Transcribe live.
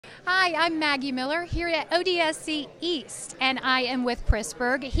Hi, I'm Maggie Miller here at ODSC East, and I am with Chris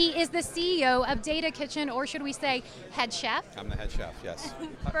Bergh. He is the CEO of DataKitchen, or should we say head chef? I'm the head chef, yes.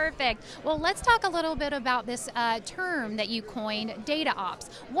 Perfect. Well, let's talk a little bit about this term that you coined, DataOps.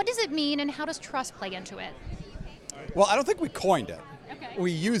 What does it mean, and how does trust play into it? Well, I don't think we coined it. Okay.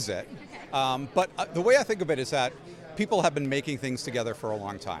 We use it. Okay. But the way I think of it is that people have been making things together for a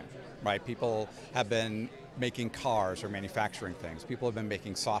long time, right? People have been making cars or manufacturing things. People have been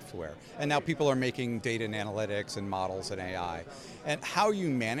making software. And now people are making data and analytics and models and AI. And how you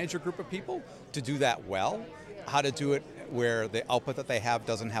manage a group of people to do that well, how to do it where the output that they have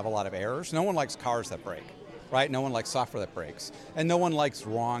doesn't have a lot of errors. No one likes cars that break, right? No one likes software that breaks. And no one likes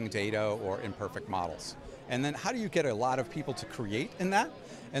wrong data or imperfect models. And then how do you get a lot of people to create in that?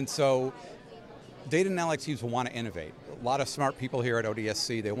 And so data and analytics teams want to innovate. A lot of smart people here at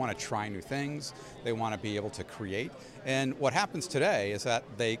ODSC, they want to try new things. They want to be able to create. And what happens today is that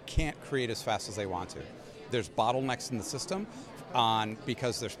they can't create as fast as they want to. There's bottlenecks in the system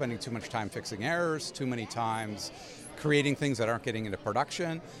because they're spending too much time fixing errors, too many times creating things that aren't getting into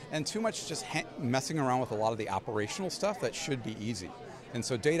production, and too much just messing around with a lot of the operational stuff that should be easy. And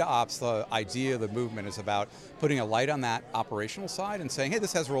so DataOps, the idea, the movement is about putting a light on that operational side and saying, hey,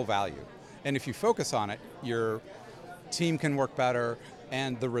 this has real value. And if you focus on it, your team can work better,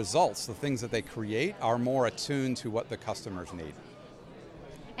 and the results, the things that they create, are more attuned to what the customers need.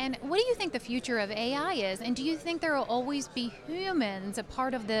 And what do you think the future of AI is? And do you think there will always be humans a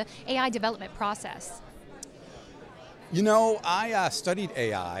part of the AI development process? You know, I studied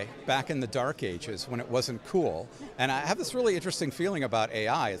AI back in the dark ages when it wasn't cool, and I have this really interesting feeling about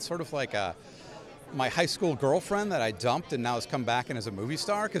AI. It's sort of like my high school girlfriend that I dumped and now has come back and is a movie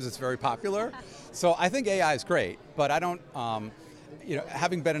star because it's very popular. So I think AI is great, but I don't,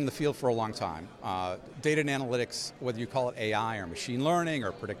 having been in the field for a long time, data and analytics, whether you call it AI or machine learning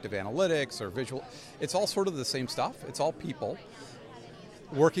or predictive analytics or visual, it's all sort of the same stuff. It's all people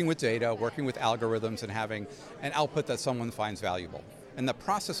working with data, working with algorithms, and having an output that someone finds valuable. And the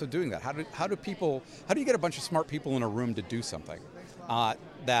process of doing that, how do you get a bunch of smart people in a room to do something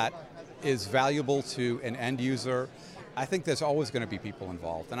that is valuable to an end user? I think there's always going to be people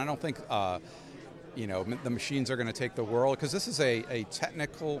involved, and I don't think the machines are going to take the world, because this is a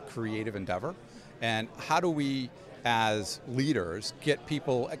technical, creative endeavor. And how do we, as leaders, get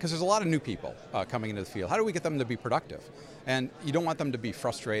people, because there's a lot of new people coming into the field, how do we get them to be productive? And you don't want them to be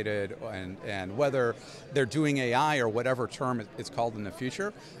frustrated, and whether they're doing AI or whatever term it's called in the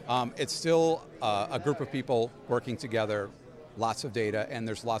future, it's still a group of people working together, lots of data, and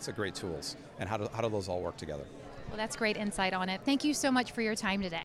there's lots of great tools. And how do those all work together? Well, that's great insight on it. Thank you so much for your time today.